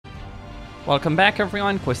Welcome back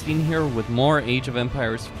everyone, Questin here with more Age of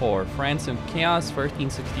Empires 4. France in Chaos,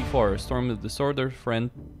 1364. A storm of disorder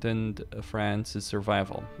threatened France's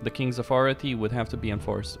survival. The king's authority would have to be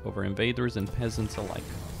enforced over invaders and peasants alike.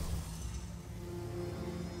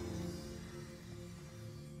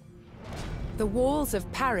 The walls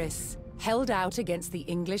of Paris held out against the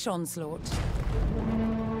English onslaught.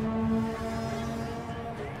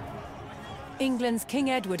 England's King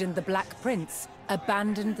Edward and the Black Prince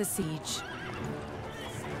abandoned the siege.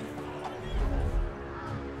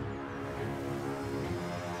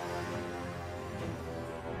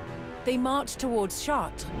 They marched towards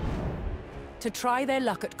Chartres to try their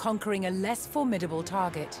luck at conquering a less formidable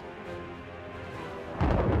target.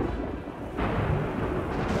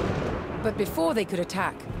 But before they could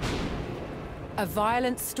attack, a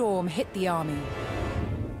violent storm hit the army.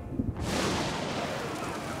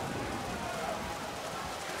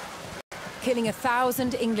 Killing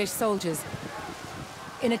 1,000 English soldiers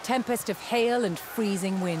in a tempest of hail and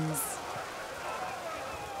freezing winds.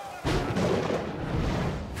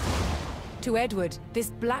 To Edward, this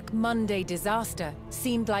Black Monday disaster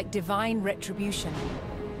seemed like divine retribution.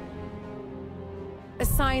 A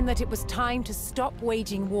sign that it was time to stop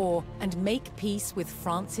waging war and make peace with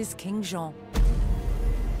France's King Jean.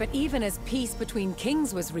 But even as peace between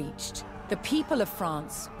kings was reached, the people of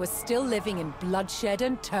France were still living in bloodshed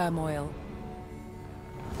and turmoil.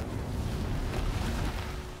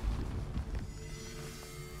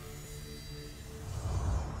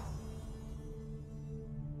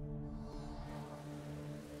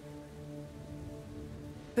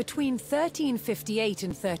 Between 1358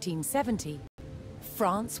 and 1370,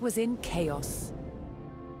 France was in chaos.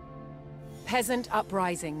 Peasant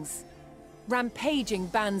uprisings, rampaging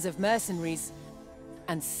bands of mercenaries,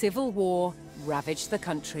 and civil war ravaged the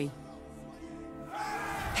country.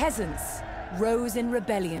 Peasants rose in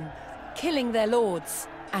rebellion, killing their lords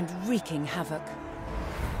and wreaking havoc.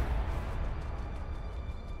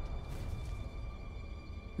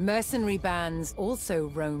 Mercenary bands also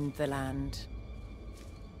roamed the land.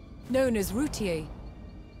 Known as routiers,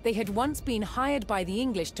 they had once been hired by the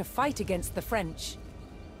English to fight against the French,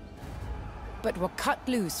 but were cut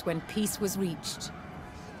loose when peace was reached.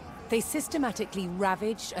 They systematically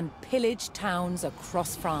ravaged and pillaged towns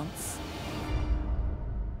across France.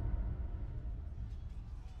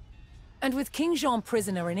 And with King Jean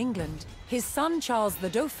prisoner in England, his son Charles the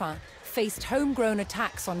Dauphin faced homegrown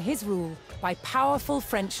attacks on his rule by powerful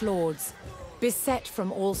French lords, beset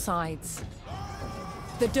from all sides.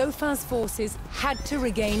 The Dauphin's forces had to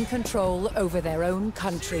regain control over their own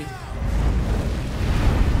country.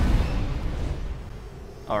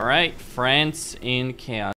 Alright, France in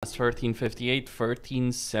Chaos, 1358,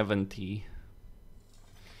 1370.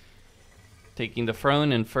 Taking the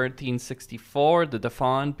throne in 1364, the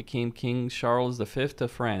Dauphin became King Charles V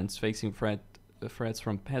of France, facing threats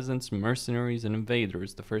from peasants, mercenaries, and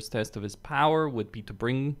invaders. The first test of his power would be to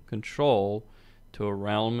bring control to a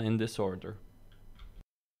realm in disorder.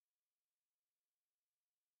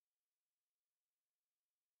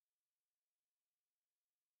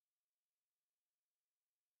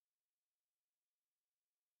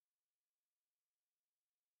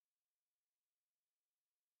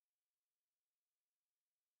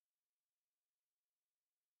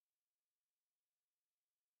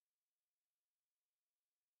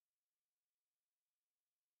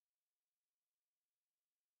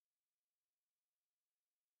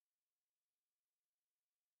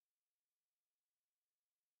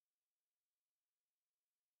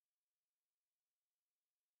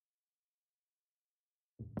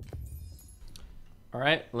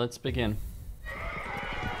 Alright, let's begin.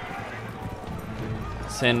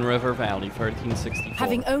 Seine River Valley, 1364.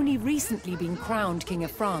 Having only recently been crowned King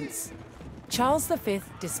of France, Charles V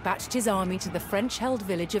dispatched his army to the French-held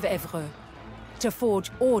village of Évreux to forge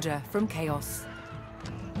order from chaos.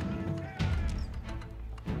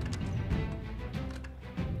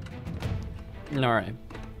 Alright.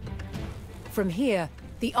 From here,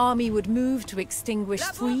 the army would move to extinguish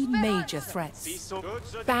three major threats.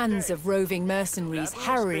 Bands of roving mercenaries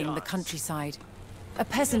harrying the countryside, a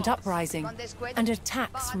peasant uprising, and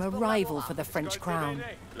attacks from a rival for the French crown,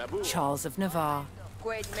 Charles of Navarre.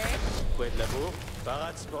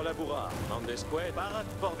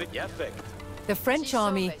 The French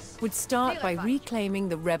army would start by reclaiming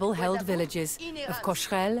the rebel-held villages of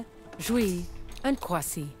Cocherel, Jouy, and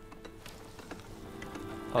Croissy.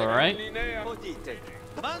 Alright.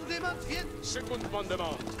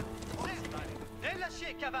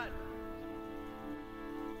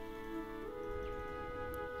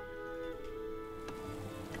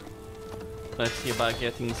 Let's see about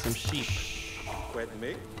getting some sheep.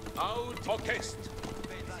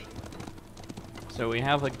 So we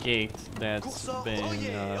have a gate that's been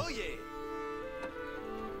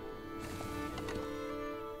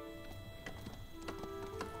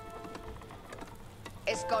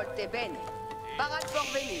Escolte bene. Parat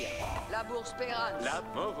porvenir. Labour speranza.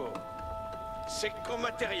 Labour. Secco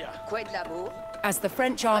materia. Quid labour? As the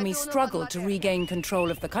French army struggled to regain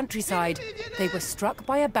control of the countryside, they were struck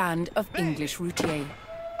by a band of English routiers.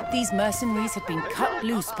 These mercenaries had been cut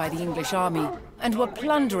loose by the English army and were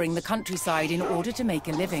plundering the countryside in order to make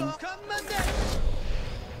a living.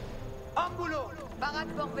 Parat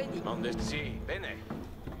porvenir. Mandeci, bene.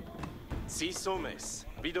 Si somes.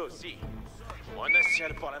 Bido, si. Buona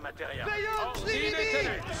ciel pour la materia.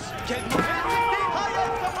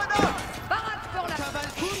 Parat pour la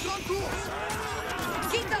Cavale pour une grande course.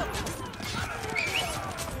 Quito.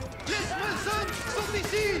 Les Smolsons sont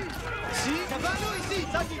ici. Si, Cavallo ici.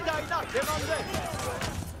 Sagitaina, demandez.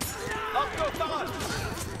 Orco, parole.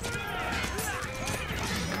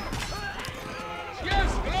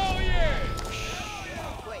 Yes, glorieux!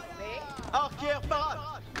 Arquière, parole.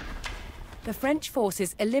 The French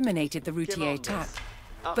forces eliminated the routier attack,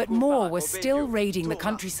 but more were still raiding the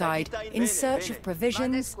countryside in search of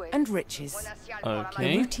provisions and riches. The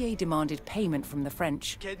okay. routier demanded payment from the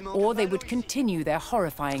French, or they would continue their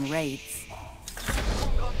horrifying raids.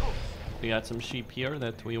 We got some sheep here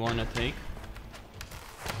that we want to take.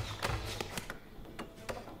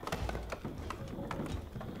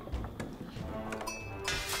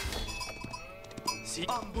 Si.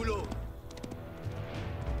 Ambulo.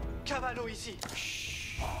 Cavallo ici.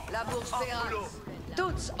 Labour speranza.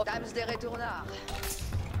 Toutes dames de retournard.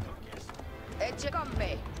 Et comme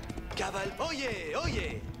me. Caval. Oye,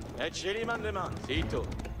 oye. Et chez les man demande. Sito.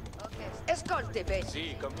 Escolte bene.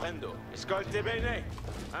 Si, comprendo. Escolte bene.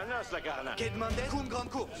 Anas la carna. Che demandez? Une grande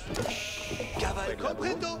course. Caval.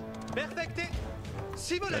 Comprendo. Perfecte.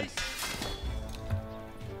 Si voleis.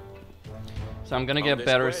 So I'm gonna get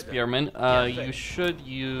better spearmen. You should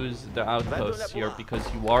use the outposts here because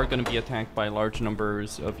you are gonna be attacked by large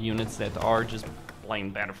numbers of units that are just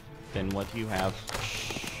plain better than what you have.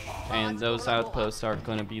 And those outposts are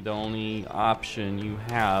gonna be the only option you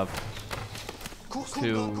have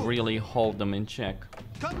to really hold them in check.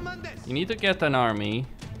 You need to get an army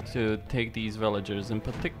to take these villagers. In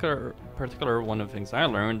particular, one of the things I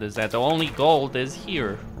learned is that the only gold is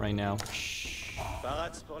here right now.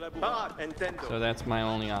 So that's my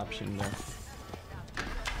only option there.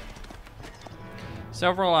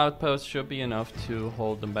 Several outposts should be enough to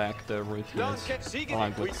hold them back, the routiers,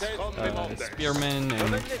 along with spearmen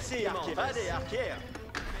and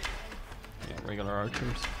regular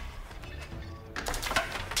archers.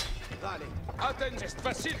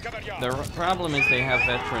 The problem is they have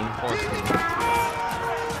veteran horsemen.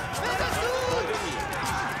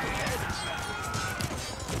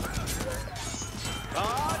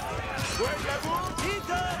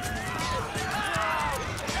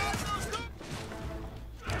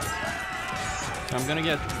 I'm gonna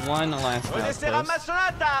get one last outpost.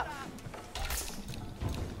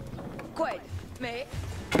 Quid me.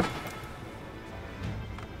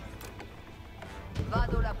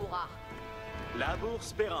 Vado labourar. Labour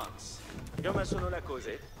speranza. Come sono la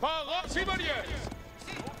cose?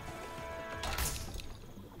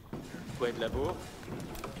 Quid labour?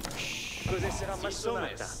 Cose sarà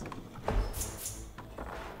massonata.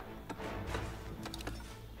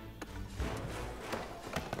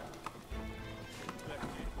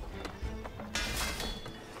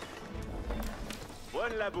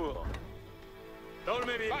 Buon lavoro.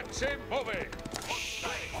 Dolmevi. Facce move.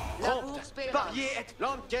 Labour speranza.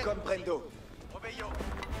 Comprendo.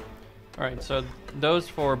 Alright, so those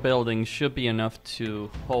four buildings should be enough to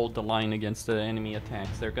hold the line against the enemy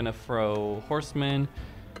attacks. They're gonna throw horsemen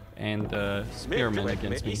and spearmen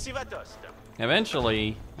against me.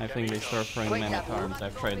 Eventually, I think they start throwing men-at-arms.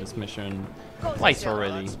 I've tried this mission twice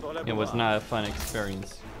already. It was not a fun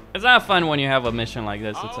experience. It's not fun when you have a mission like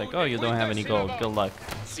this. It's like, oh, you don't have any gold. Good luck.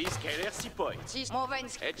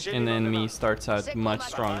 And the enemy starts out much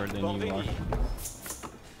stronger than you are.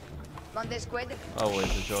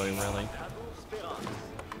 Always a joy, really.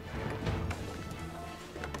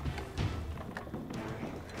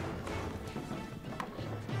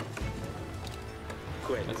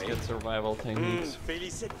 Let's get survival techniques.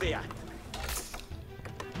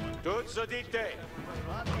 Toutes auditées.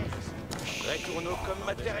 Retourno comme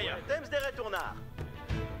materia. Temps de retournar.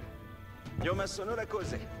 Io ma sono la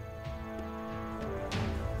cose.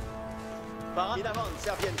 Par in avant,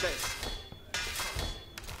 servientes.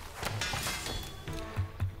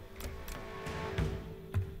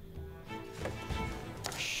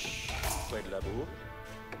 bourre.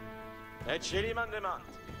 Et chez les mandements.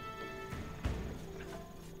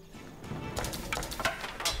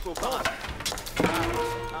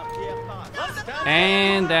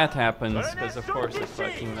 And that happens, because of course it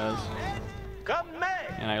fucking does.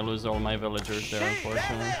 And I lose all my villagers there,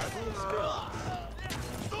 unfortunately.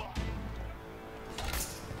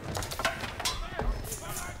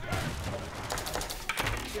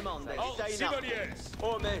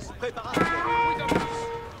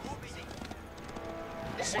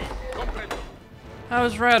 I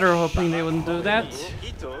was rather hoping they wouldn't do that.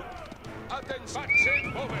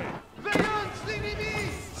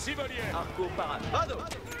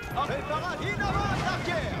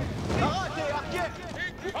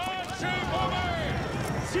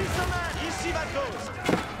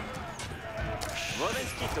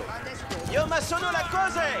 Io ma sono la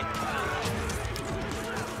cose!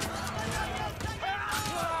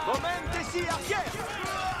 Momenti si archier!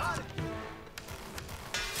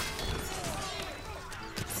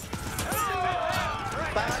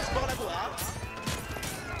 Balance pour la boire.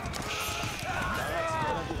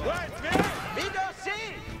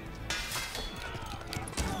 Vidossi!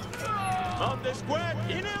 Mande squad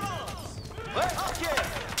in avance! Ouais, archier!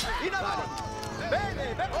 In avance!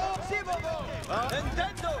 Bene, bene! Oh, si, bobo!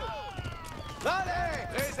 Nintendo! Vale!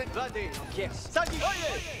 Present Vladé! Yes! Sagi!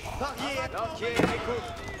 Oye! Parier! Ok, écoute!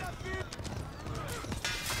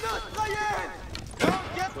 Not Ryan! Long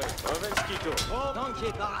ouais, Oven Skito! Long qui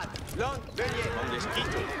est parade! Long, Bélier! On est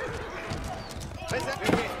Skito! Present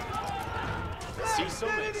Bélier! Si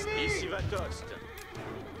sommes, ici va toast!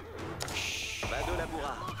 Vado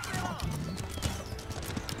Laboura!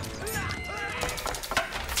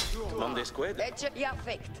 Mande squad!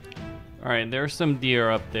 Alright, there's some deer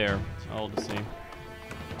up there, all the same.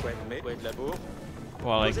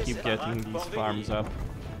 While I keep getting these farms up.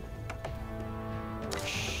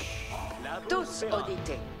 Tous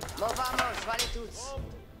audite. Movamos, vale tous.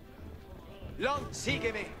 Long,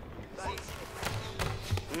 sígueme.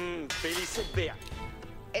 Felice Bea.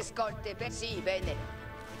 Escolte, si, bene.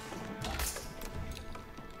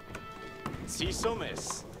 Si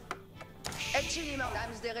sommes.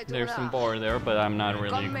 There's some boar there, but I'm not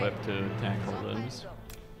really equipped to tackle those.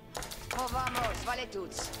 Movamos, vale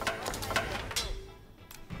tous.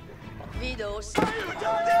 Vidos.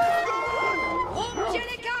 Rompiez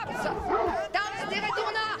les caps. Dans des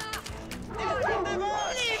retournas.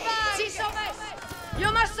 Si sommes.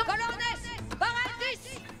 Yomaso colonnes.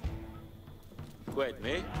 Bandits.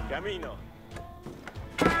 Cuedme, camino.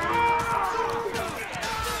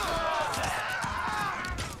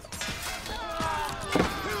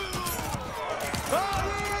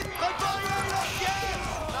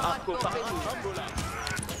 Arco par Ambola.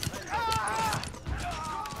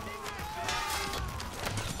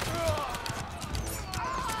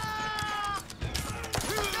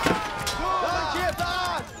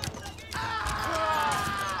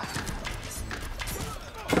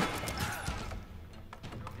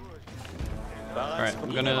 Alright,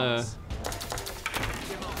 I'm gonna...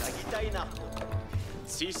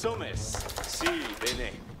 Si sommes, si,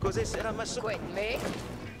 bene. Cos'è sarà ma so... Me,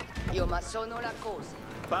 io ma sono la cosa.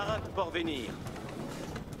 Parat por venir.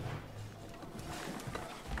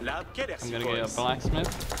 La quelle I'm gonna get a blacksmith.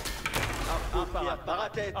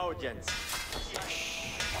 Paratet audience.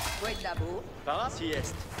 Quella bu. Parat si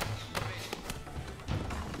est.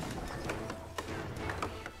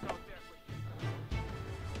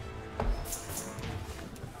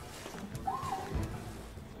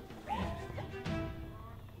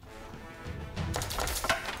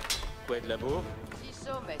 Quel labo? Si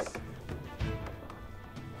sommes.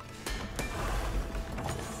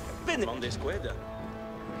 Mande squad.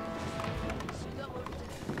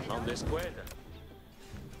 Mande squad.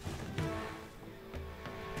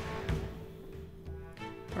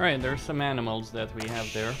 Alright, there's some animals that we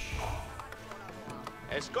have there.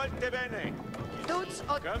 Escolte bene. Tous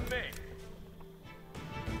Comme me.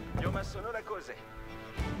 Io ma sono la cose.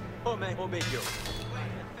 Oh me, oh meglio.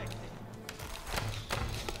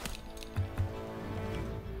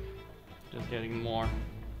 Just getting more.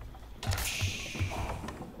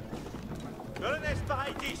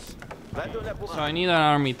 So I need an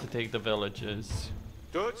army to take the villages.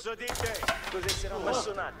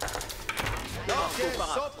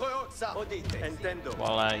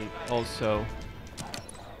 While I also...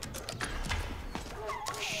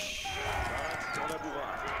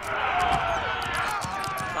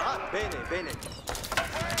 Bene, bene.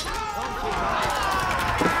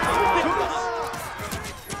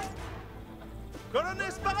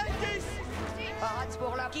 Colonnes Paraïtis! Parats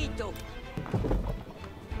pour la Quito.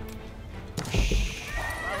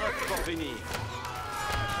 Pour venir.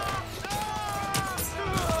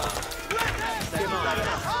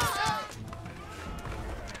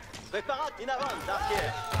 Preparate in avant,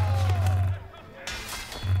 arquer.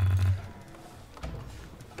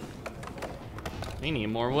 We need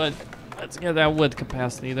more wood. Let's get that wood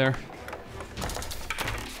capacity there.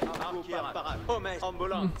 Arquer, parate. Hommes,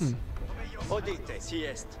 ambulance. Odite, si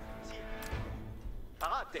est.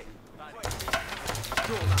 Parate.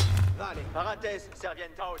 Vale. Parates,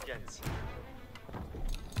 serviente audience.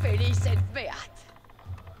 Felice et beat.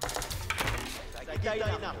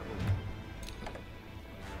 Sagitaina.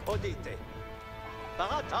 Odite.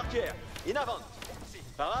 Parat, arquer. In avant.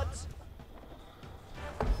 Parat.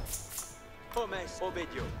 Hommes,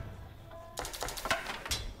 obedio.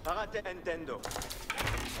 Parate, entendo.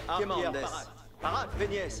 Arquer, parat. Parat,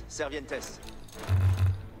 venies, servientes.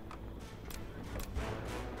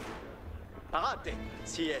 Parate,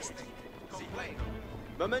 si est.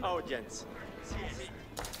 Moment audience.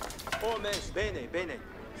 Hommes, bene, bene.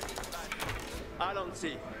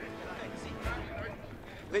 Allons-y.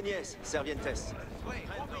 Venies, servientes.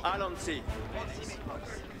 Allons-y.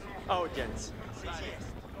 Audience.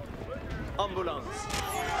 Ambulance.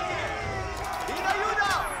 In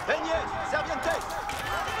ayuda! Venies, servientes.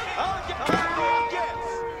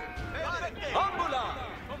 Audience. Ambulance.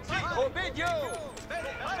 Obedio.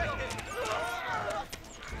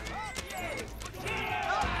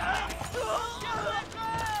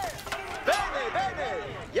 Bene, bene.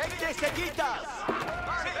 Yecte seguitas.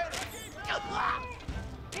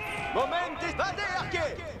 Momentis, vade arque.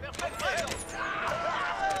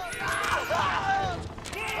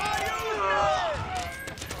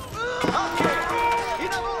 Arque,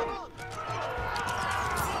 in avant.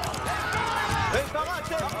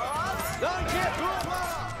 Preparate. Arque,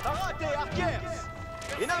 parate, arquers.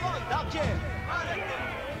 In avant, arquer.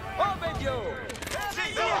 Obedio.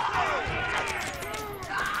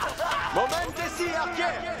 Momentis, si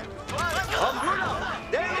arquer. Ambulance.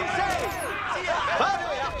 Delisei. Vade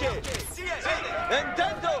arque.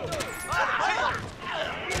 Nintendo.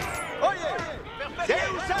 Oye.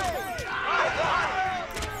 Deusei.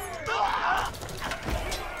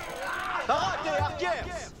 Parate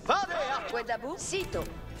arquers. Vade arque. Quedabu, sito.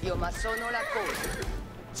 Io ma sono la cosa.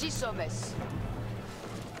 Ci sommes.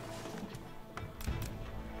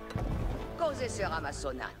 Cose sarà ma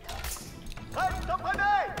sonata. Presto,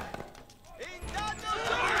 premier.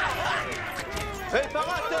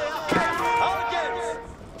 Preparate arquers. Audience.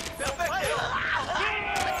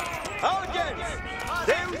 Audience.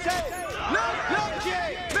 Deusei. L'anquier.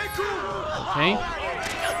 Mecouvre. Okay.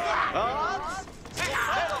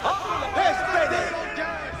 Espede.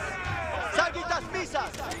 Sagitas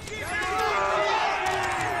misas.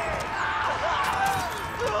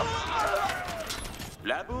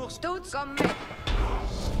 La bourse. Toutes comme me.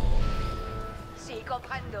 Si,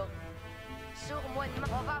 comprendo.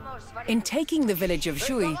 In taking the village of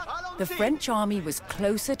Jouy, the French army was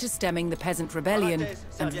closer to stemming the peasant rebellion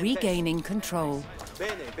and regaining control.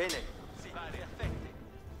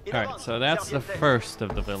 Alright, so that's the first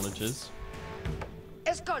of the villages.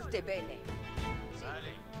 Escolte bene.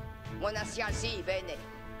 Monasiansi bene.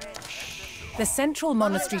 The central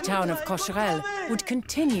monastery town of Cocherel would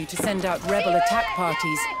continue to send out rebel attack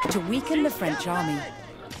parties to weaken the French army.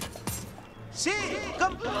 Si,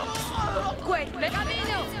 comme... Quet me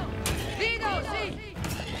camino! Vido, si!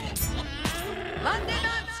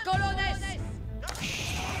 Mandenats, colones!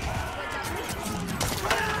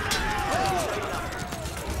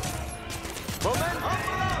 Moment!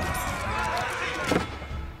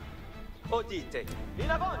 Odite!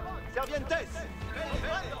 In avant! Servientes!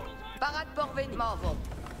 Parat porvenir, morvo.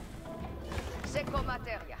 Seco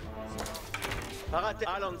materia. Parate,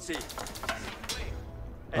 allons-y.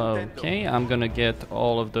 Okay, I'm gonna get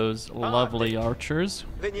all of those lovely archers.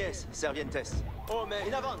 Venies, servientes. Homme,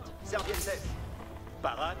 in avant, servientes.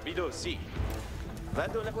 Parat, vido, si.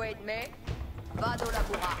 Vado la... Quet me, vado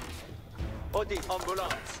labura. Odi,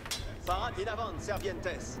 ambulance. Parat, in avant,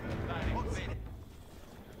 servientes.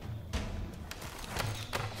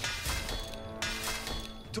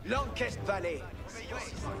 L'enquête vallée.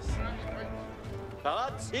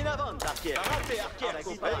 Parat, in avant, arquer. Parate, arquer.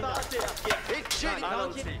 Preparate, arquer.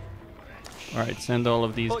 Allons-y. Alright, send all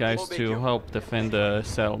of these guys to help defend the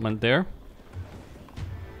settlement there.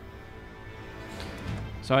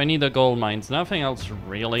 So I need the gold mines. Nothing else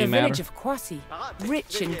really The village matters. of Croissy,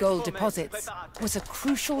 rich in gold deposits, was a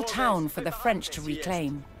crucial town for the French to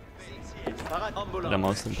reclaim. The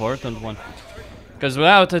most important one. Because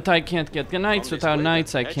without it, I can't get the knights. Without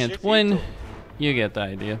knights, I can't win. You get the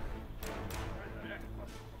idea.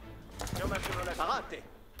 Parate,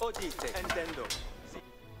 odite, entendo.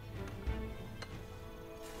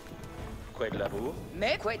 Quid labou?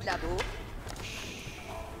 Me quid labou?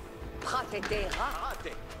 Prate terra.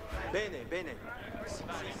 Parate. Bene, bene.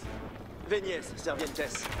 Venies,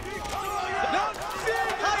 servientes.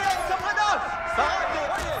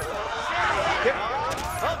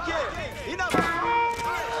 Ok, in avant.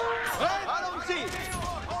 Allons-y.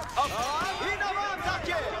 In avant,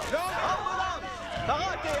 arquer. Ambulance.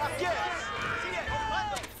 Parate, arquer.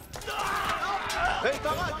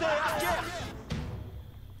 Parate, arquer.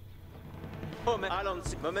 Oh, mais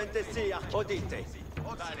allons-y. Momentesi, odite.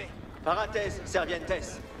 Parates,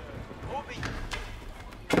 servientes.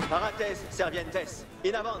 Parates, servientes.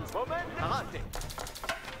 In avant. Parate.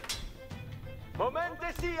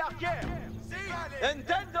 Momentesi, arquer.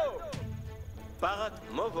 Nintendo. Parat,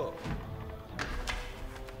 movo.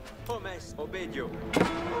 Omes, obedio.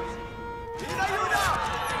 In ayuda.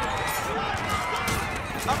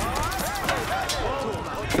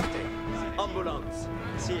 Ambulance.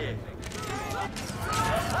 Sie.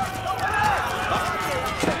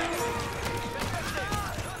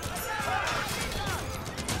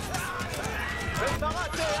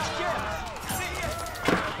 Parate, arquer.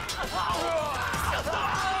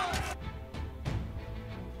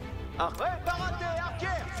 Parate,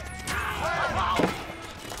 arquer.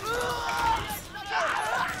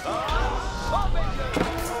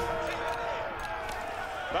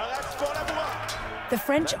 The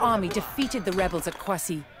French army defeated the rebels at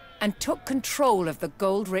Croissy and took control of the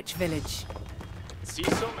gold-rich village.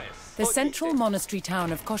 The central monastery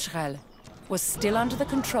town of Cocherel was still under the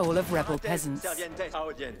control of rebel peasants.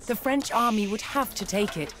 The French army would have to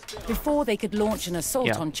take it before they could launch an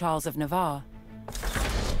assault on Charles of Navarre.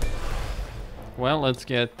 Well, let's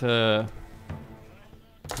get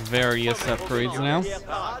various upgrades now.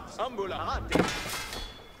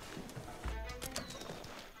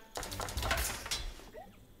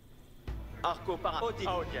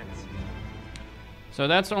 So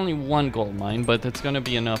that's only one gold mine, but it's gonna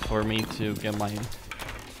be enough for me to get my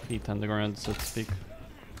feet on the ground, so to speak.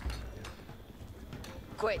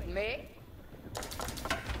 Quid me?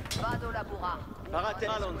 Vado labura. Parate,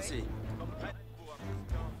 allons-y.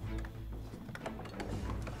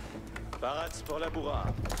 Parats pour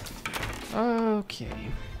labura.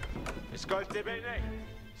 Okay. Escolte bene.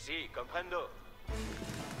 Si, comprendo.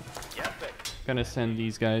 Gonna send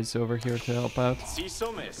these guys over here to help out. Si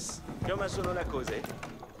sommes. Come sono la cose?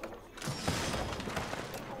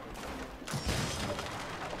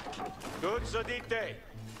 Good dite.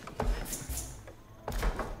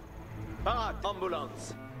 Parat,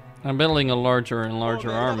 ambulance. I'm building a larger and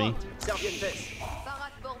larger army. Servientes.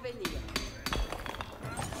 Parat pour venir.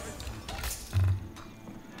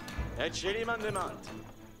 Et chez les mandements.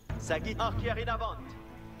 Sagit arquier in avant.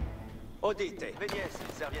 Odite. Venies,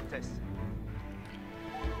 servientes.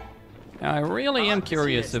 Now, I really am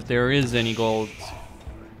curious if there is any gold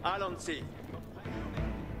Allons-y.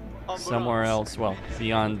 somewhere else, well,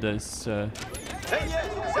 beyond this.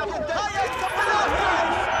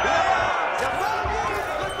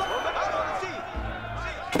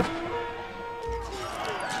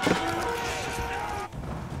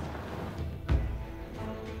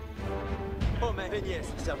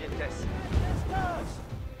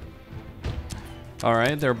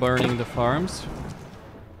 Alright, they're burning the farms.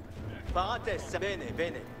 Parates, bene,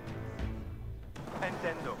 bene.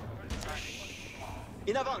 Intendo.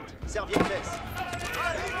 In avant, servientes.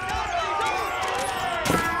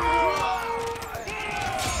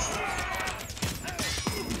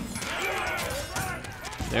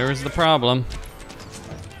 There's the problem.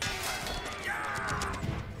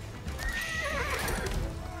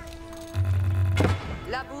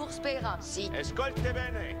 Labour spera. Si. Escolte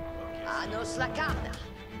bene. Anos la carna.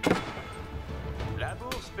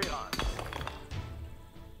 Labour spera.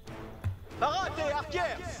 Parate,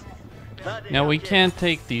 arquers. Now we can't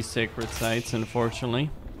take these sacred sites, unfortunately.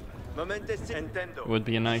 Would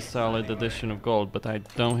be a nice solid addition of gold, but I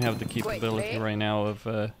don't have the capability right now of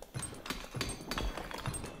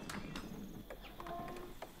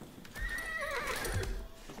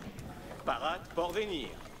Parat pour venir.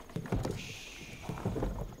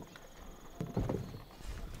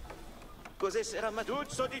 Cos'è sera ma tutto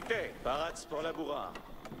sodite. Parats pour labourar.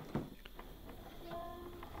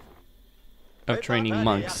 of training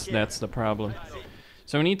monks. That's the problem.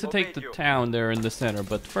 So we need to take the town there in the center,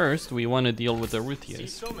 but first we want to deal with the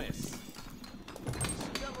Ruthiers.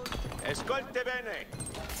 Escolte bene.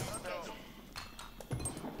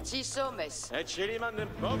 Ci sommes. Et ce li mandem.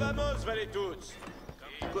 Bon vamos, vale tuts.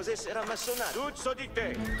 Cos'è sera massonat? Tuts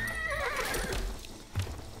sodite.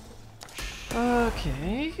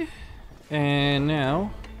 Okay. And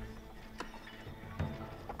now...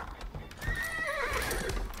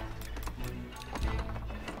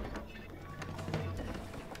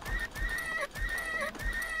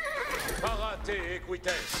 Rate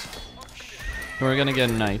equites. We're gonna get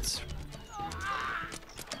knights.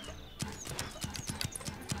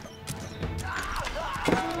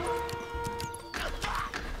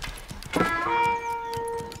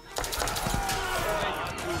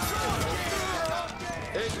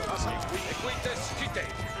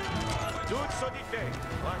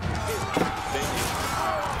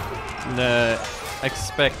 The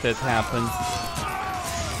expected happened.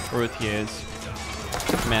 Routiers,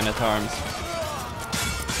 man-at-arms.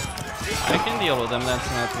 I can deal with them,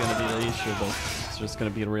 that's not gonna be the issue, but it's just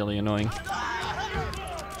gonna be really annoying.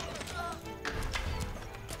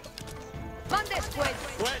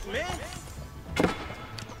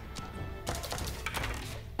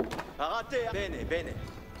 Bene, bene.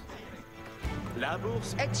 La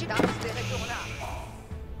bourse.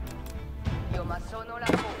 Io ma sono la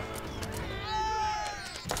cosa.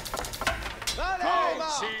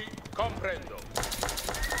 Sì, comprendo.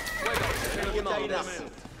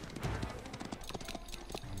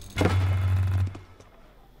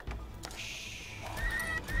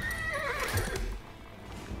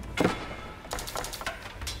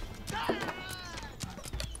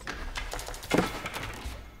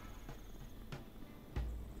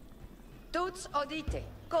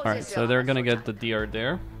 Alright, so they're gonna get the DR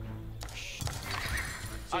there.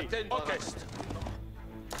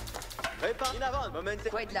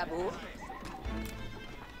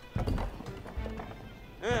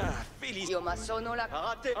 Io ma sono la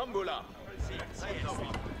Rate Ambola.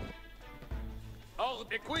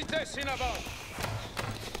 Horde equites in avant.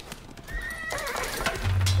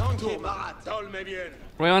 Dolme bien.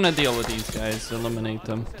 We wanna deal with these guys, eliminate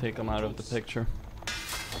them, take them out of the picture.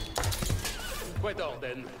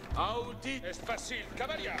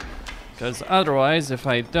 Because otherwise, if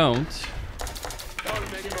I don't,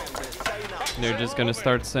 they're just gonna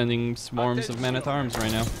start sending swarms of men-at-arms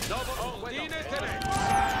right now.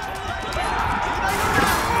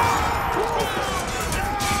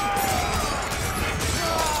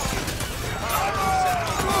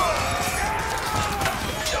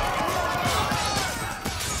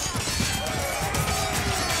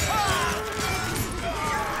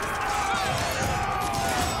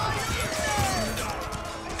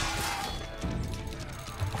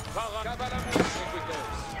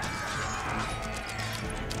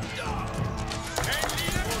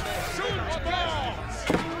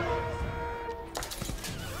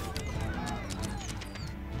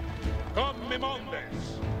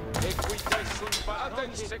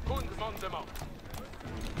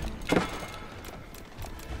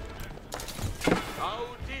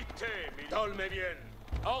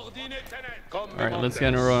 Alright, let's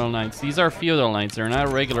get a Royal Knights. These are Feudal Knights, they're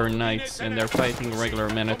not regular Knights, and they're fighting regular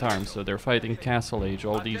men-at-arms, so they're fighting Castle Age.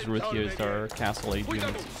 All these routiers are Castle Age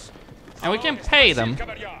units. And we can pay them.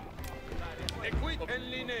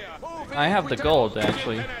 I have the gold,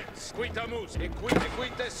 actually.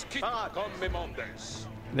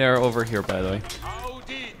 They're over here, by the way.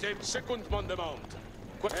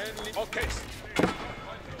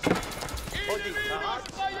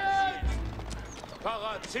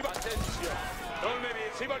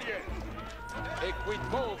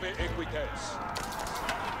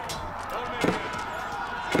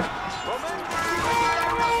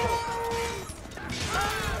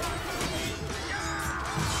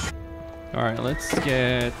 Alright, let's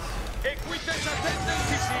get...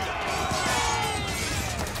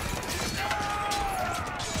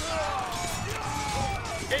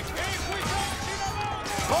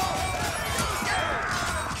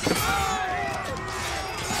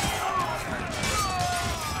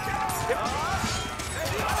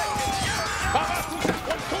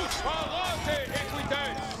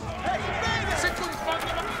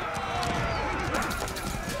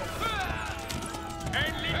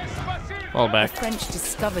 Fall back. The French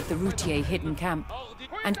discovered the Routier hidden camp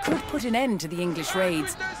and could put an end to the English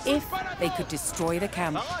raids if they could destroy the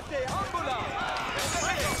camp.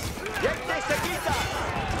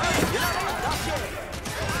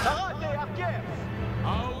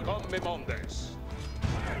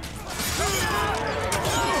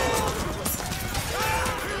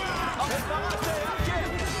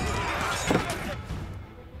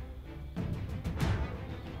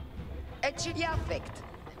 E ci gli affect.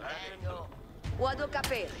 Vado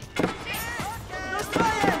capere.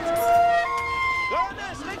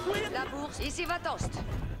 La bourse, ici va tost.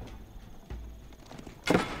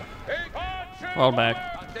 Fall back.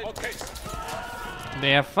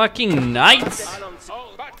 They have fucking knights?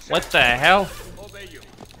 What the hell?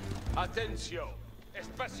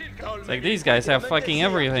 It's like these guys have fucking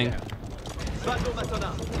everything.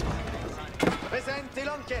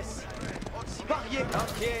 Barrier.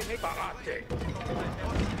 Entier. Parate.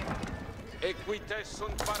 Equites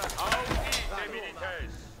sunt para... Audite,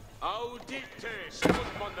 milites. Audite,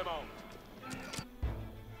 secund mandement.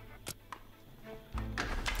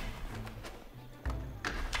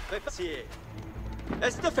 Préparez.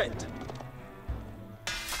 Estafette.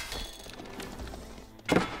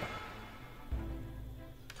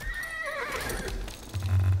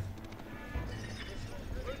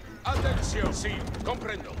 Attention, si,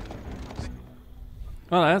 comprendo.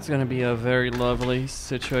 Well, that's gonna be a very lovely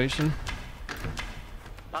situation.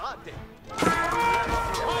 Parate.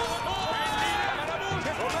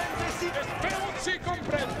 Si,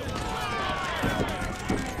 comprendo.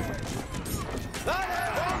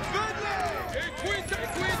 Equite,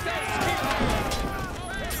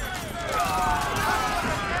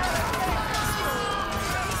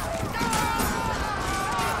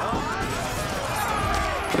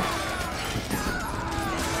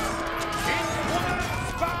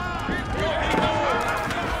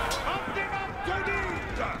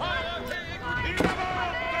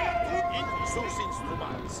 Sus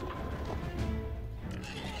instruments.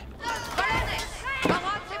 Colonnes,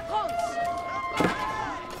 parate France.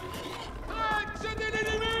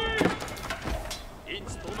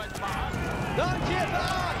 Instrument parade. Entier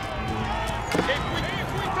parade.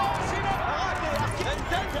 Equitance in Parate.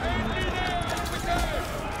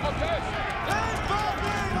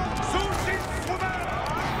 Sus instrument.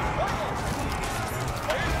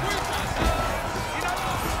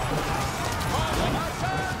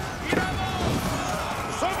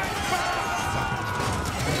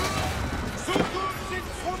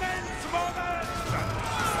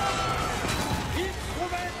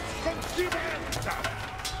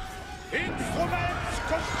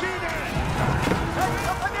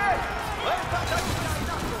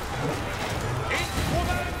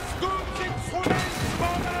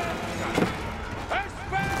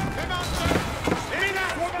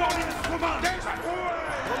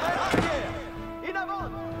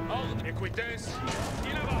 Equites,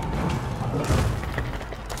 in avant.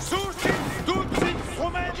 Sus tuts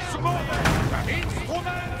instruments movent.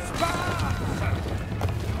 Instruments pass.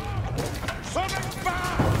 Sonen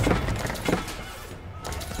pass.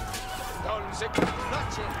 Dans les éclats.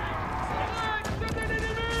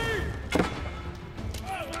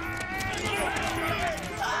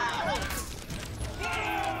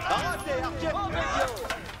 Parate. Artier.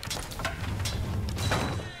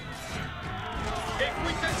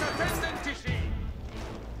 Equites attendentici.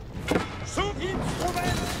 Sub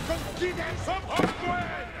instruments confidens sub hombuen.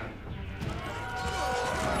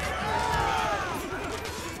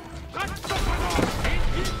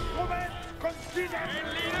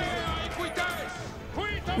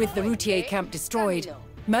 With the Routier camp destroyed,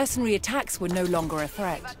 mercenary attacks were no longer a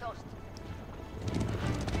threat.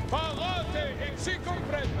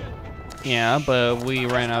 Yeah, but we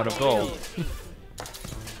ran out of gold.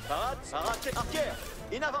 Parate. Artier.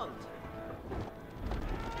 In avant.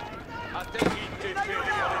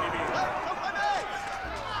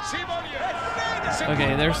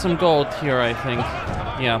 Okay, there's some gold here, I think.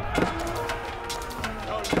 Yeah.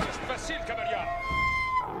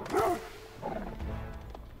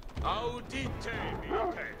 Audite,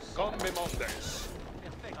 milites, come mondes.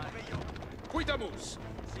 Quitamus.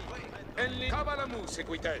 En li cabalamus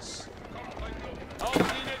equites.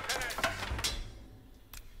 Ordine tenes.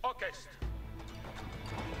 Ocest.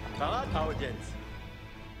 Parade. Audience.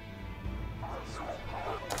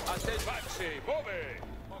 Attevace, move.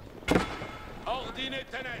 Ordine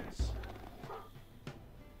tenes.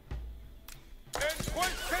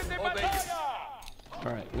 Encueste de batalla.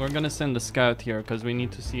 Alright, we're gonna send the scout here because we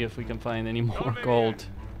need to see if we can find any more gold.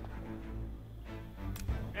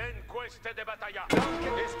 Encueste de batalla.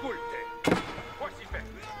 Esculte. Voici fait.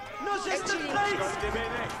 Nos escoltes. Escolte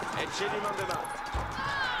bene. Ecce di mandement.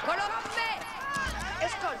 Colonne,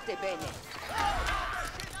 escolte bene.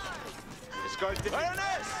 Escolte.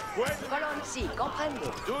 Colonnes. Colonne, si,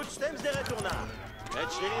 comprendo. Tots temps de retornar.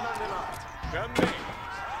 Ecce di mandement. Jamais.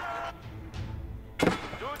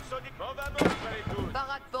 Toutes sont dit. On va montrer tous.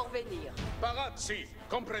 Parade pour venir. Parade, si,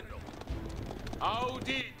 comprendo.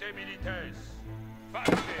 Audite, milites.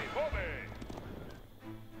 Face, move.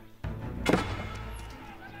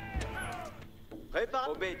 Prépare.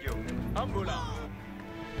 Obedio. Ambula.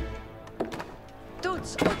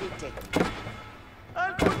 Tous audite.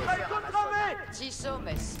 Al contrave. Si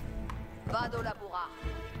sommes. Vado labura.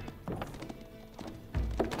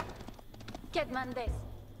 Qued mandes?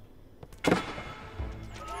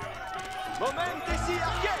 Momente si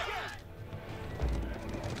artier.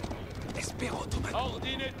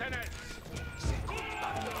 Ordine tenes.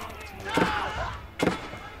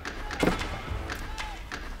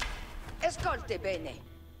 Ascolte bene.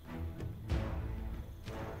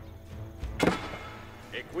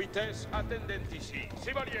 Equites attendentici.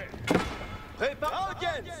 Chevalier. Prépare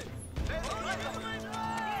audience.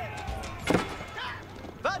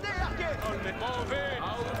 Vade arquer. Olme move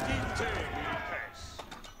audite milites.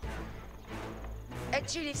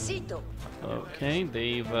 Eccilicito. Okay,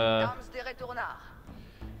 they've Arms de retornar.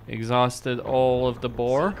 exhausted all of the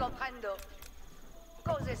boar. Si comprendo.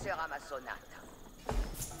 Cose sera ma sonata.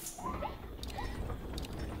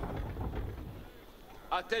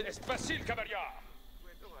 Athènes est facile, cavalier.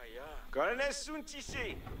 Colonel sunt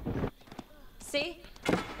ici. Si.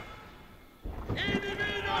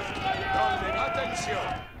 Iniminos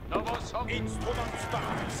attention. Novos instruments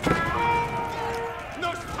pars.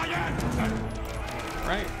 Nos frayens.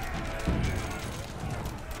 Right.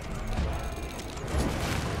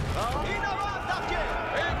 In avant arquer.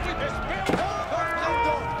 Equites per.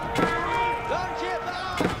 Comprendo. L'arquer va.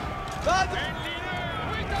 Vade.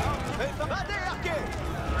 Vade arquer.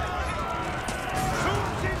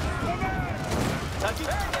 Sunt instruments. Sagi.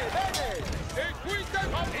 Bene, bene. Equites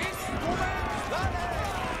instruments. Vale.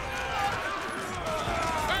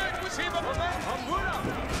 Equisive. Ambula.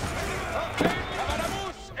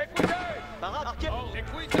 Cavalamus. Equites. Parade arquer.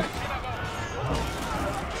 Equites in avant.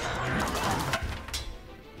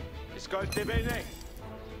 Ascolte bene.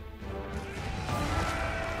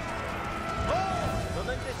 Oh,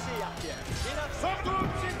 momentesi arquer. In avant.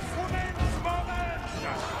 Fortus instruments movens.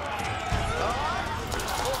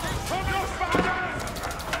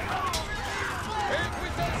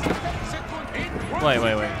 Wait.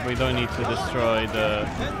 We don't need to destroy the...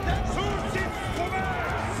 Sus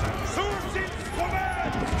instruments. Sus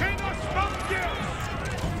instruments. Que nos bandiers.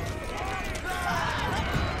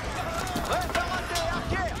 Préparate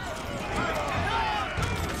arquer.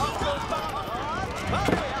 Encore parade.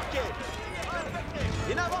 Vale arquer.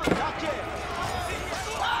 In avant arquer.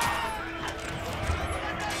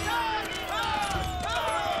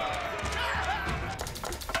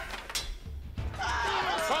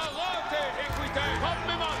 Parate equites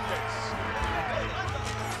commemantes.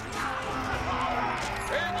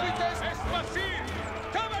 Equites est facile.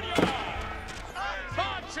 Cavalier.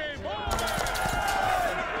 Pace move.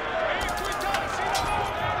 Equites in avant.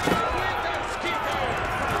 Equites quite.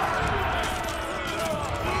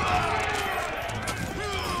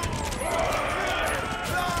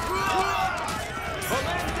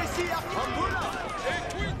 Momentesi arquer. Ambula.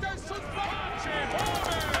 Equites sunt pace move.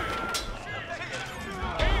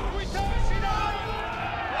 Equites in avant.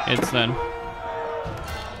 It's done.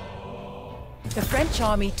 The French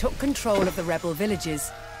army took control of the rebel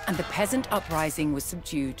villages, and the peasant uprising was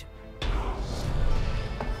subdued.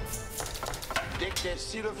 Dicte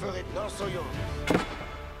si le ferait dans soyons.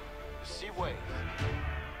 Si ouais.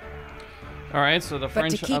 Alright, so the But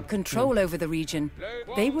French to keep control over the region,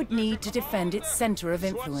 they would need to defend its center of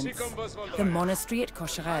influence, the monastery at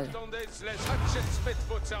Cocherel. Attendez les access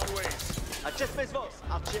votes always. Access-mes-vos,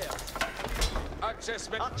 archer. Access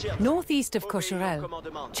Archer. Northeast of Cocherel,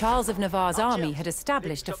 Charles of Navarre's army had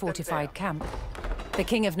established a fortified camp. The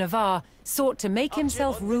King of Navarre sought to make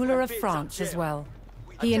himself ruler of France as well.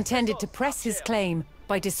 He intended to press his claim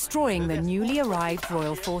by destroying the newly arrived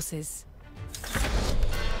royal forces.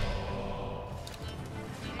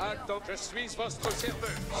 Attends, je suis votre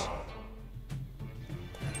serveuse.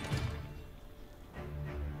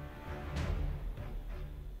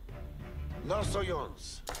 Dans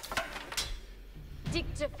soyons.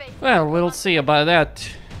 Dicte fait. Well, we'll see about that,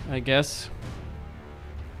 I guess.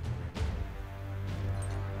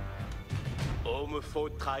 Oh, me faut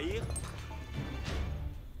trahir.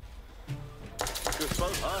 Que faut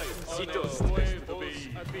Citos.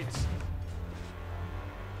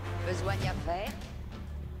 Besoin à faire.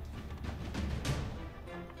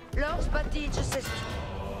 Lors Batige, c'est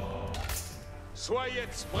Soyez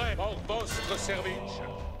prêts pour votre service.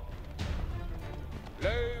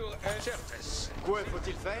 L'heure est certes. Quoi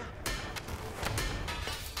faut-il faire?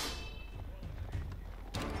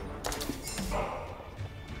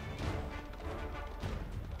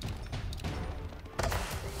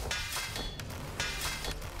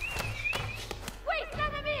 Oui, c'est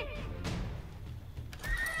l'ennemi.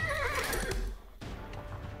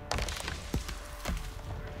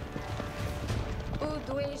 Où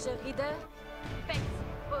dois-je rider? Fex,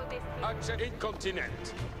 au district. Access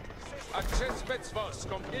incontinent. Access Betzvos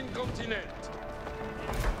comme incontinent.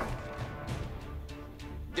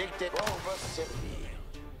 Dicte pour vous servir.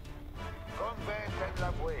 Convaincre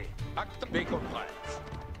l'avoué. Acte B comprend.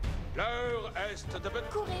 L'heure est de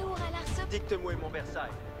Courez où à l'arceau? Dicte-moi mon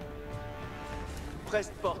Versailles.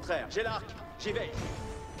 Preste portrait. J'ai l'arc. J'y vais.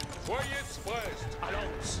 Alright,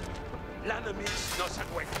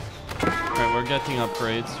 we're getting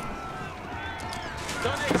upgrades.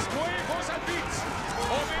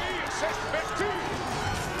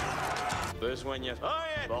 Besoin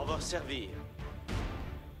pour vous servir.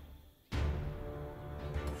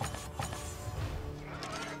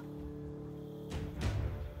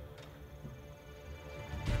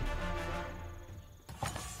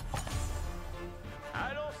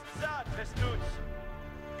 Allons ça, Trestus.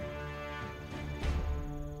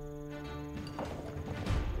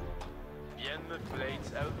 Bien me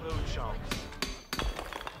plates over chance.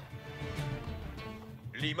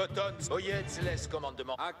 Limoton, Oyetz laisse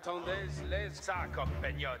commandement. Attendez, laisse sa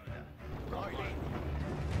compagnon.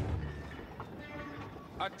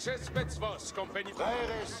 Accespets vos, compagnie.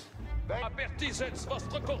 Frères, Apertisets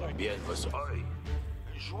vostre correct. bien vos oreilles.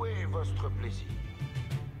 Jouez votre plaisir.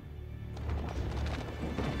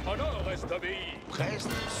 Honor est d'obéir. Prest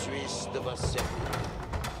Suisse de vos servir.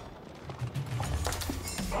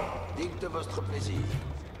 Dites de votre plaisir.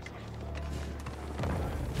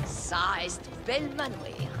 Ça est bel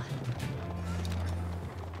manoir.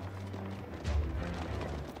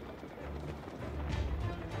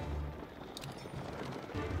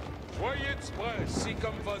 Soyez prêts, si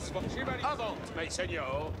comme vos chevaliers. Avant, mes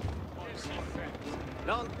seigneurs.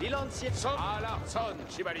 Bilancier. À l'arson,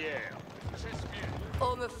 chevalière.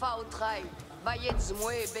 Homme fautrai, vaillets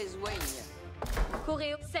moi besoin.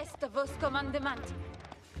 Correo cest vos commandement.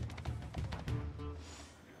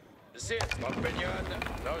 C'est compagnon.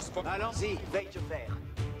 Nos Allons-y, veille faire.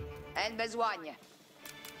 En besoin.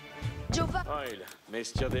 Jova, Oil,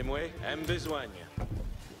 mestier des mouets, aime besoin.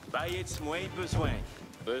 Baillets mouets, besoin.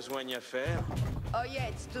 Besoin à faire.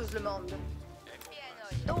 oyets tous le monde.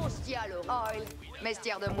 Dostialo, oil,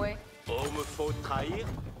 mestière de moi. Oh, me faut trahir.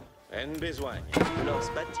 En besoin. Los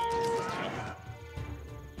bâtis.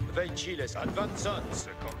 Veichiles advancons,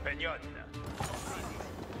 compagnon.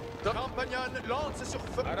 Compagnon lance sur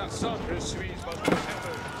feu. À l'arson, je suis votre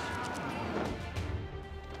serveur.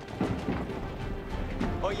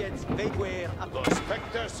 Oyez, veille Vos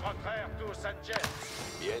spectres rentrèrent tous à jet.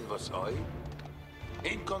 Bien vos oreilles.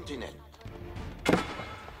 Incontinent.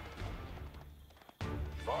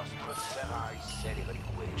 Votre ferraille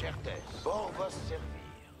célébrécoué. Certes, pour vos servir.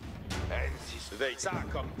 Ainsi Veille ça,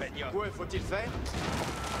 compagnon. Quoi faut-il faire?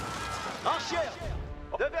 Archer.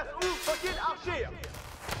 De vers où faut-il archer?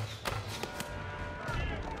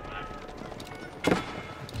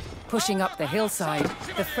 Pushing up the hillside,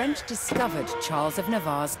 the French discovered Charles of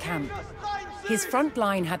Navarre's camp. His front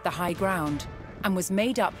line had the high ground and was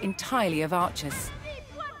made up entirely of archers.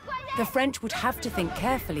 The French would have to think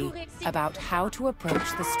carefully about how to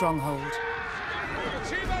approach the stronghold.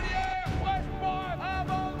 Chevalier, presse-moi,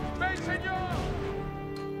 avant, mes seigneurs.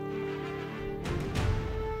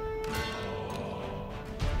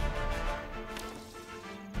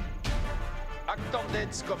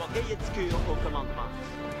 Attendez, commandant. Ayez cure au commandement.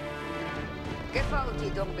 Que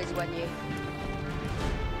faut-il donc besoigner?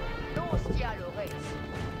 Dostialo, res.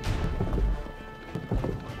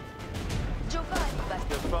 Giovanni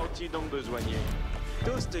Que faut-il donc besoigner?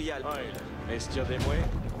 Tous de yal. Oil, mestier des mouets.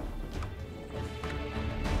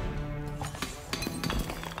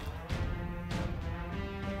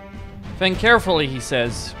 Think carefully, he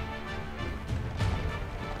says.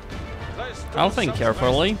 I'll think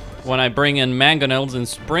carefully when I bring in mangonels and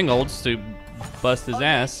springolds to bust his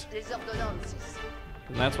ass. les ordonnances.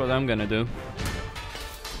 And that's what I'm gonna do.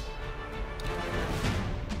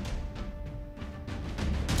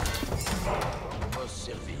 vos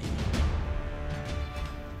servir.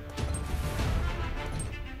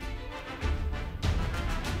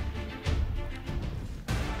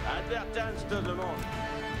 Advertance de demande.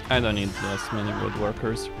 I don't need this many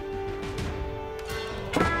woodworkers.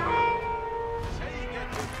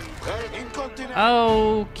 Prêt, incontinent.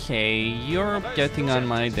 Okay, you're getting on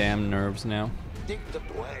my damn nerves now. Dicte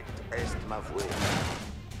droite est ma voix.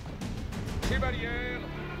 Chevalier,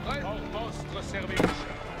 prête pour votre service.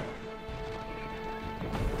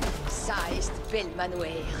 Ça est bel manoir.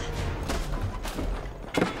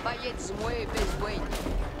 Vaillets moi besoin.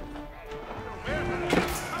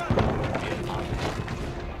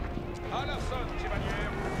 À l'arson, chevalier.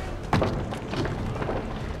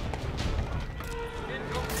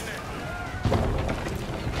 Incontinent.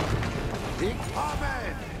 Dic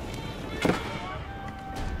amen.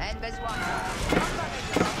 En besoin.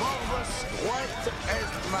 Pour vos droite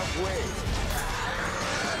est ma voix.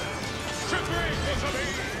 Je puis vous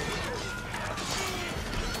obéir.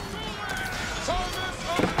 Soldes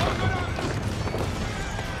en ordonnance.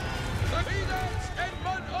 Revides en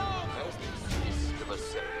bon ordre. De vos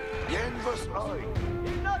servir. Bien vos oil.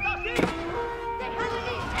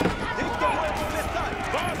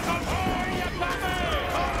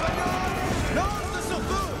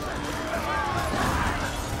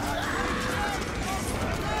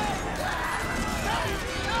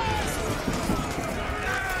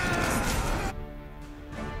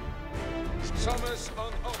 Sommes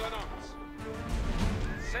en ordonnance.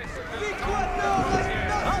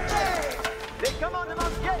 Les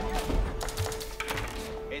commandements de guerre.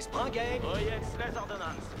 Esprangain. Oui, les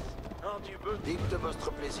ordonnances. En du peu. Dites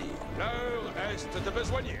votre plaisir. L'heure est de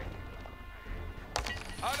besoigner.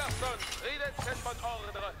 Alarson, ridet cette bonne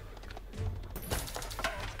ordre.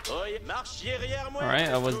 Oui, marche derrière moi.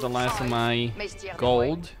 Alright, that was the last of my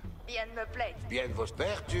gold. Bien me plaît. Bien vos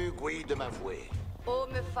pertu, gui de m'avouer. Oh,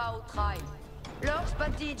 me fa au trail. Lors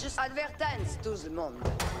patiges advertens, tout le monde.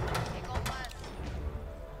 Et compresse.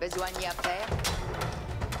 Besoin y à faire.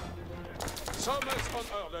 Sommes en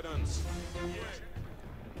ordonnance.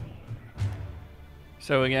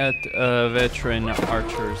 So we got veteran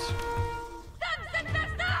archers.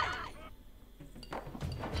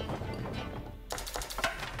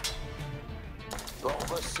 Pour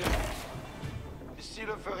vos sœurs. Si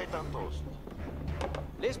le feu est un toast.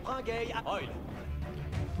 L'Esprangain à oil.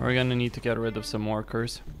 We're gonna need to get rid of some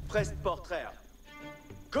workers. Preste portrait.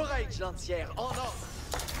 Courage, lancière, en ordre.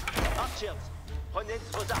 Archers, prenez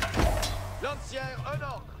vos armes. Lancière, en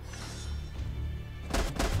ordre.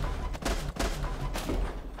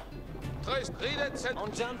 Ridet cette...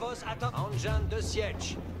 Anjan vos attend. Anjan de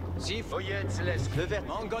siège. Si Voyez, laisse le ver.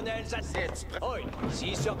 Mangonels à siège. Oil.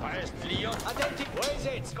 Si sur Reste lion. Attentif.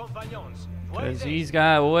 Voisits, compagnons. Because he's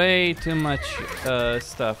got way too much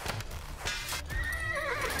stuff.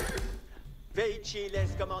 Veici les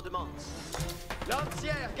commandements.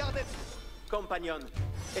 Lancière, gardez. Compagnon.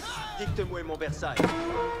 Dicte-moi mon Versailles.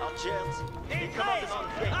 Archers, les commandements.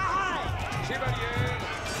 Chevalier,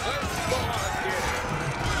 reste pour un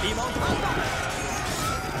Il manque pas.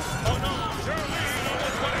 Oh non, je vis dans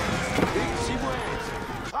votre Ici,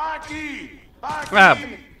 Aki! Ah,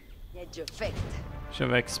 N'est je fait. should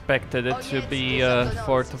have expected it to be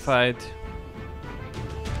fortified.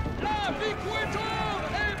 La victoire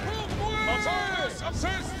est pour moi!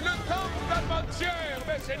 Cesse le temps d'adventure,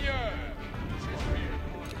 mes seigneurs!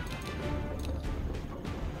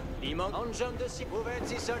 Il manque Anjan de si pouvez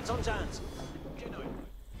si seuls sont chance.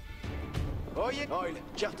 Oye, oil,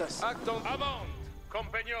 Kurtis. Acton avant,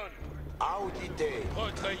 compagnon. Audite.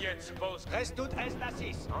 Retrayez vos... Reste tout est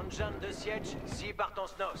assis. Anjan de siège, si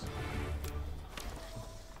partons nos.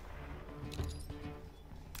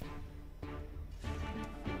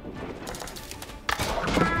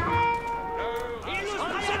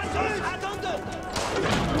 Attendez!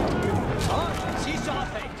 Oh, si sera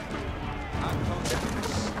fait.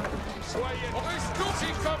 Soyez restons si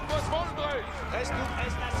comme vos molbreuils. Reste tout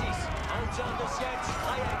est assis. Anjan de siège,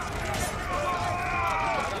 Rayet.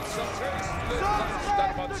 Le temps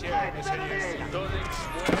d'adventure, mes seigneurs.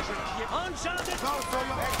 Donnez-moi je pied. Anjan de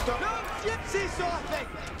Hector. siège, si sera fait.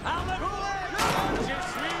 Arme Je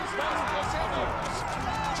suis votre servante.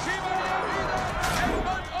 Chevalier et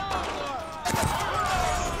bon ordre.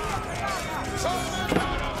 Sommes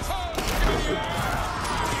dans l'ensemble, chevalier.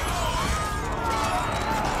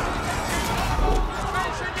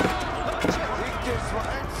 Dicte soit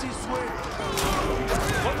ainsi souhait.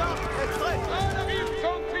 Remarque, est prêt. À la vive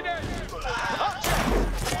confidèle.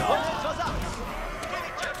 Prenez vos armes.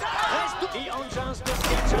 Reste tout. Et Anjan de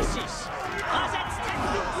siège assis. Rasette.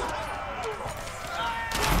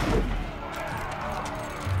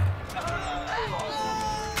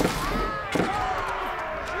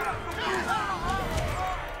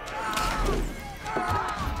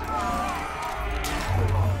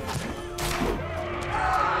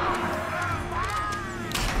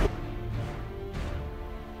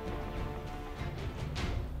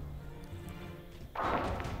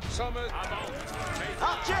 Sommes avant.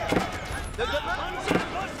 Archer! De demain!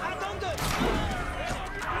 Attendez!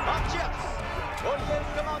 Archers! Olivier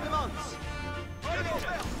commandement!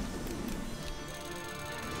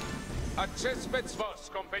 Access vos,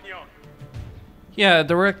 compagnon. Yeah,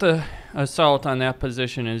 direct assault on that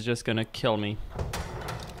position is just gonna kill me.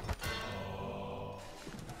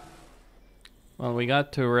 Well, we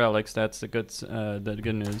got 2 relics. That's the good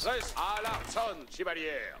news. Reste à l'arson,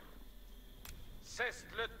 chevalier. Cesse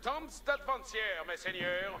le temps d'adventure, mes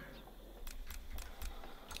seigneurs.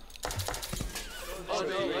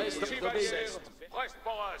 Chevalier, reste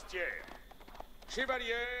pour un stier.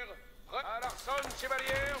 Chevalier, à l'arson,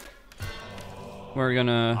 chevalier. We're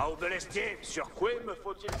gonna... Hors de l'estier, sur quoi me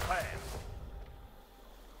faut-il faire?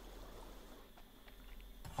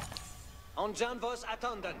 Anjan vos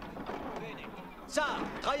attenden. Ça,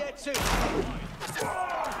 traject dessus.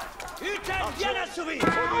 Uten bien assouvi.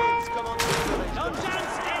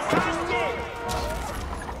 Anjans est arrêté.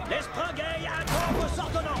 L'esprit gay attend vos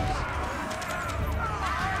ordonnances.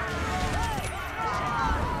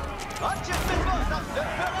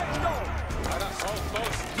 À la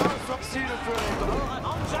poste.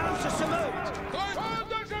 Anjans se meut.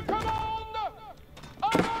 Je commande!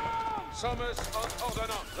 Avance! Sommes en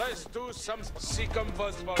ordonnance. Reste tous sommes si comme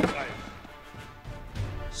vos volrez.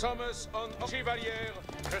 Sommes en chevalière,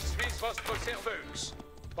 je suis votre serveuse.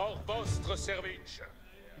 Pour votre service.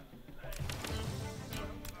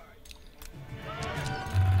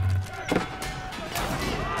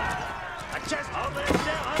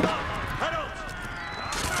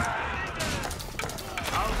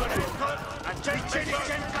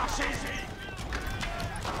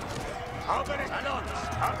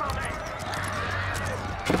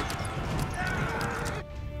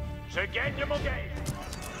 Je gagne mon game.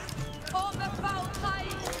 On me pas au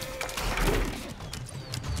trahi.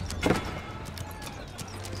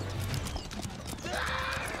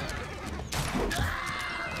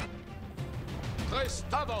 Reste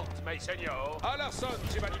avant, mes seigneurs. À la sonne,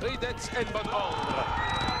 chevalier. Ridets en bon ordre.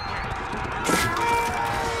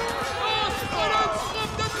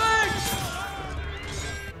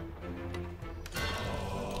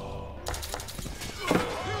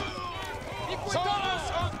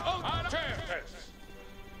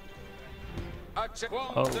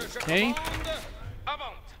 Okay.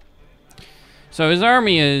 So his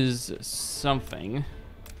army is something.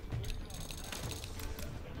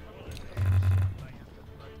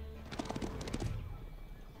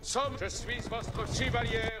 Je suis votre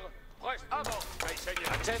chevalière. Reste avant, mes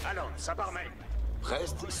seigneurs. Allons, ça part même.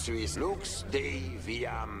 Reste suis lux dei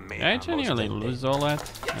via me. Did I genuinely lose all that?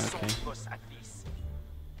 Okay.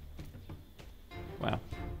 Wow.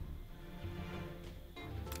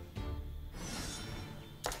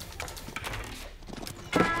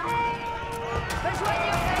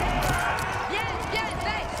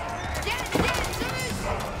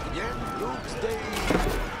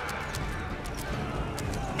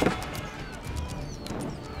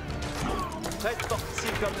 Reste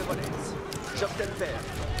fortifié comme le volet. J'obtiens le faire.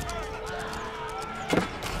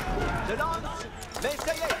 Je lance mes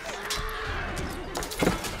saillets.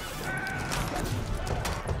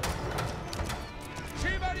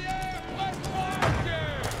 Chevalier, prête-moi.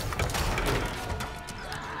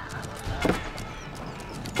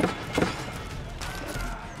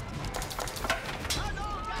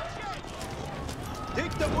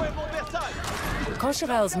 Dicte-moi mon Versailles.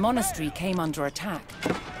 Cochevel's monastery came under attack.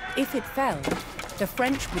 If it fell, the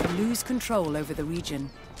French would lose control over the region.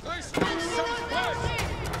 Reste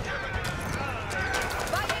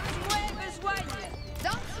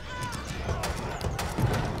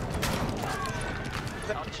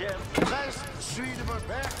suis de ma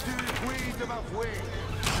vertu, oui de ma fouet.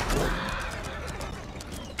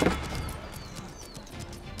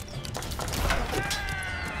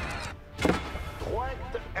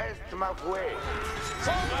 Droite est ma fouet.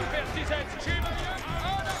 Sans pertisette, chevalier.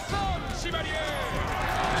 À la sonne, chevalier.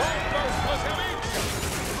 Pour votre service.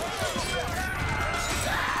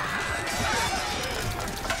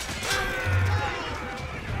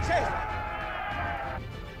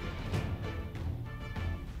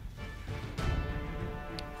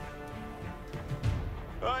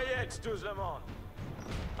 Rayette, tout le monde.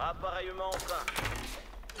 Appareillement en train.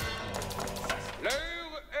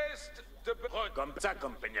 L'heure est de... Comme ça,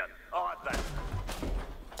 compagnon. Au rappel.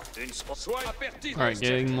 Une Sois apertis. Alright,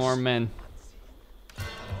 getting more men.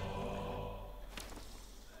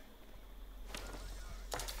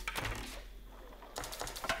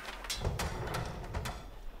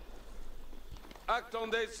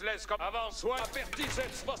 Attendez, laisse comme avant. Sois apertis,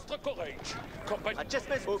 votre courage. Compagnie.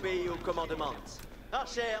 Chespes obéit au commandement.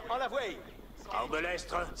 Archer en la voie.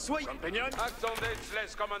 Arbelestre. Soyez. Compagnon. Attendez,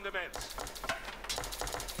 laisse commandement.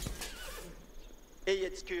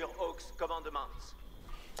 Ayez cure aux commandements.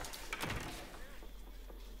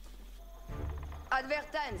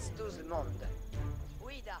 Advertence, tout le monde.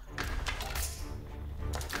 Oui, da.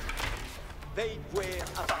 Veille pouer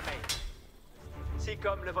à farmer. Si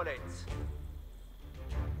comme le volet.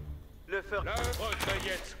 Le feu. L'œuvre de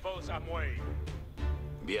Yetz pose à moi.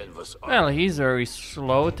 Bien vos Well, he's very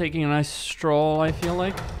slow, taking a nice stroll, I feel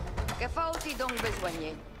like. Que faut-il donc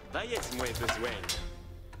besoigner? Rayette moins besoin.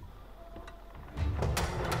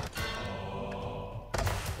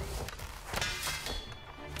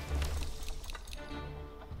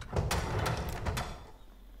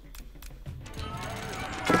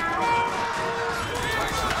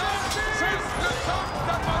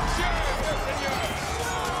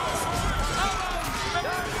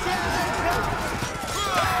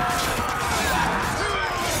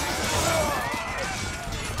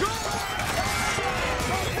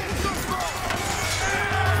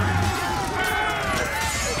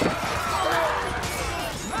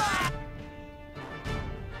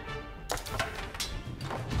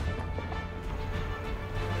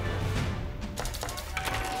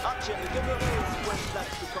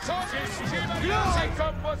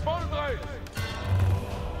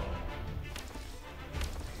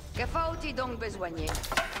 Que faut-il donc besogner?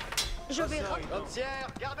 Je vais... Entière,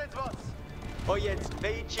 gardez de vos. Oyet,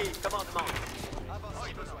 Veichi, commandement.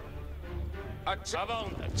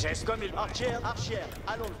 Avant, geste comme il... Archer,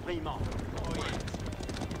 allons priment.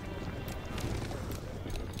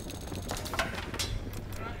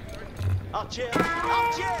 Archer,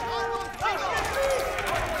 allons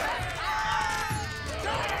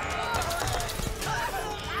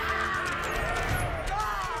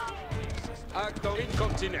Acte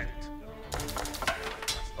incontinent.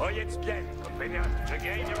 Oyez bien, compagnon. Je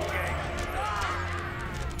gagne, on gagne.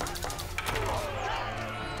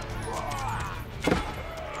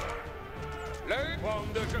 Le point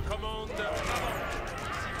de je commande.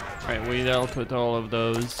 Alright, we dealt with all of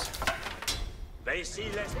those.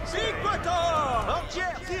 Victoire!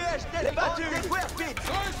 Entière, siège, débattu!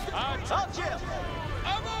 Entière!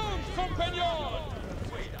 Avance, compagnon!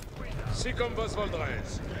 Si comme vos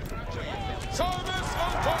voldrez. Sommes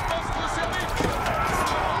Anton vostre service!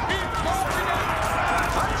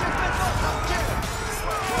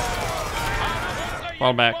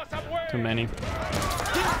 Fall back. Too many.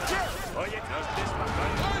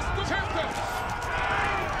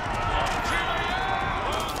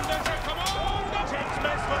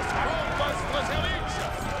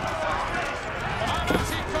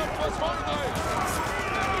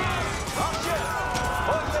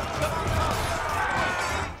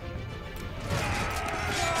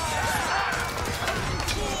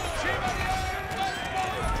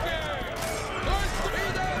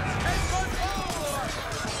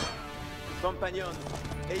 Compagnon,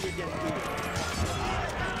 ayez bien pris.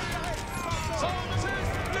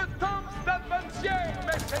 Le temps d'adventure,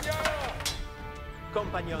 mes seigneurs!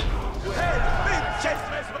 Compagnon.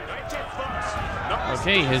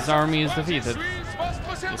 Okay, his army is defeated.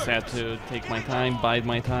 Just had to take my time, bide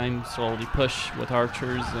my time, slowly push with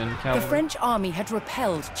archers and cavalry. The French army had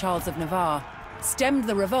repelled Charles of Navarre, stemmed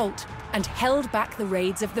the revolt, and held back the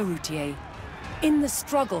raids of the Routiers. In the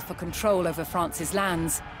struggle for control over France's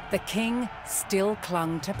lands, the king still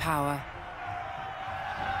clung to power.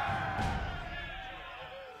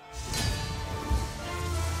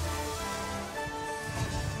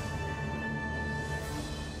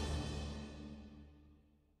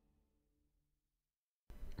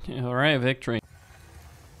 All right, victory.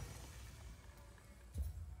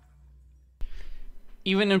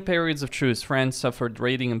 Even in periods of truce, France suffered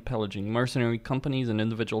raiding and pillaging. Mercenary companies and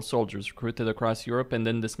individual soldiers recruited across Europe and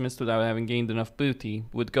then dismissed without having gained enough booty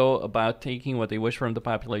would go about taking what they wished from the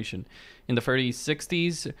population. In the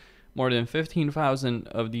 30s, more than 15,000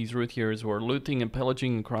 of these routiers were looting and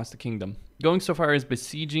pillaging across the kingdom, going so far as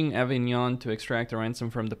besieging Avignon to extract a ransom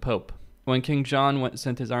from the Pope. When King John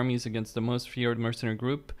sent his armies against the most feared mercenary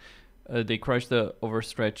group, they crushed the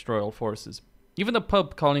overstretched royal forces. Even the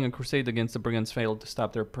Pope calling a crusade against the brigands failed to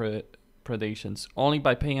stop their predations. Only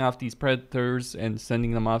by paying off these predators and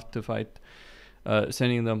sending them to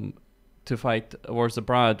fight wars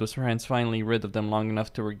abroad was France finally rid of them long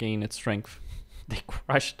enough to regain its strength. They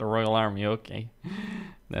crushed the royal army. Okay,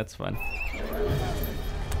 that's fun.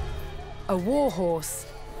 A war horse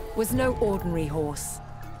was no ordinary horse.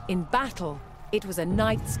 In battle, it was a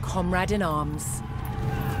knight's comrade in arms.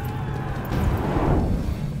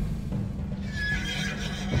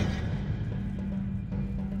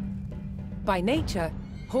 By nature,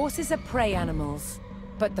 horses are prey animals,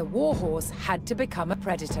 but the war horse had to become a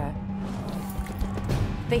predator.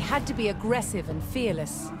 They had to be aggressive and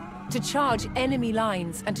fearless, to charge enemy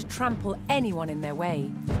lines and to trample anyone in their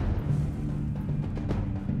way.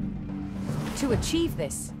 To achieve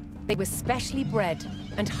this, they were specially bred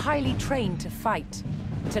and highly trained to fight,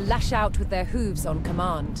 to lash out with their hooves on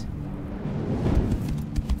command.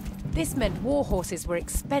 This meant war horses were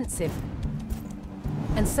expensive,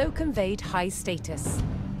 and so conveyed high status.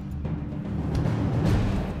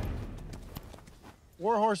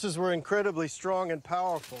 War horses were incredibly strong and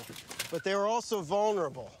powerful, but they were also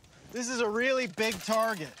vulnerable. This is a really big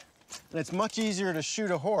target, and it's much easier to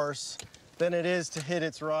shoot a horse than it is to hit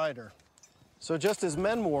its rider. So just as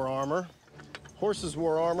men wore armor, horses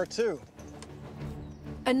wore armor too.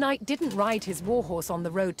 A knight didn't ride his war horse on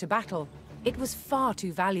the road to battle. It was far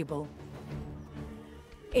too valuable.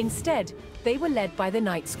 Instead, they were led by the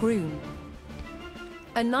knight's groom.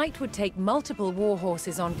 A knight would take multiple war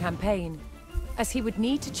horses on campaign, as he would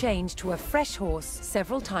need to change to a fresh horse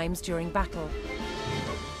several times during battle.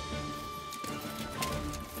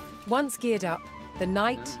 Once geared up, the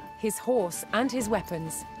knight, his horse, and his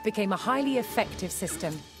weapons became a highly effective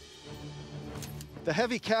system. The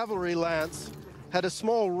heavy cavalry lance had a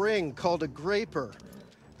small ring called a graper,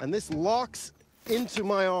 and this locks into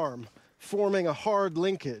my arm, forming a hard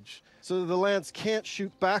linkage so that the lance can't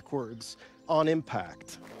shoot backwards on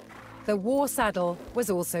impact. The war saddle was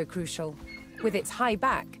also crucial. With its high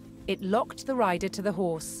back, it locked the rider to the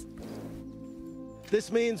horse.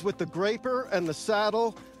 This means with the graper and the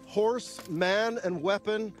saddle, horse, man, and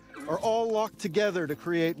weapon are all locked together to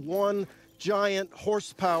create one giant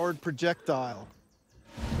horse-powered projectile.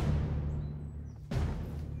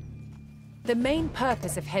 The main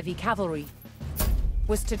purpose of heavy cavalry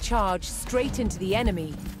was to charge straight into the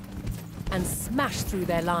enemy and smash through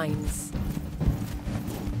their lines.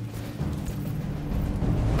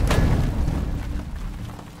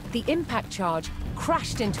 The impact charge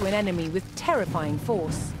crashed into an enemy with terrifying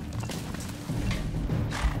force.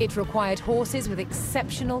 It required horses with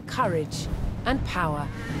exceptional courage and power.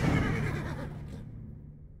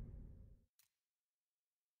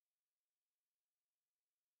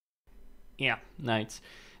 Yeah, knights.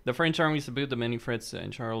 The French army subdued the many threats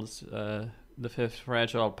and Charles V's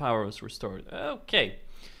fragile power was restored. Okay,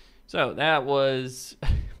 so that was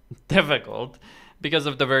difficult because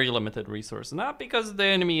of the very limited resources. Not because of the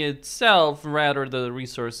enemy itself, rather the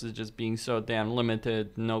resources just being so damn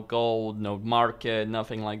limited. No gold, no market,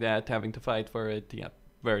 nothing like that, having to fight for it. Yeah,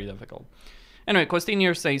 very difficult. Anyway, Questin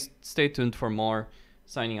here says stay tuned for more.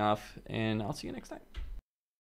 Signing off, and I'll see you next time.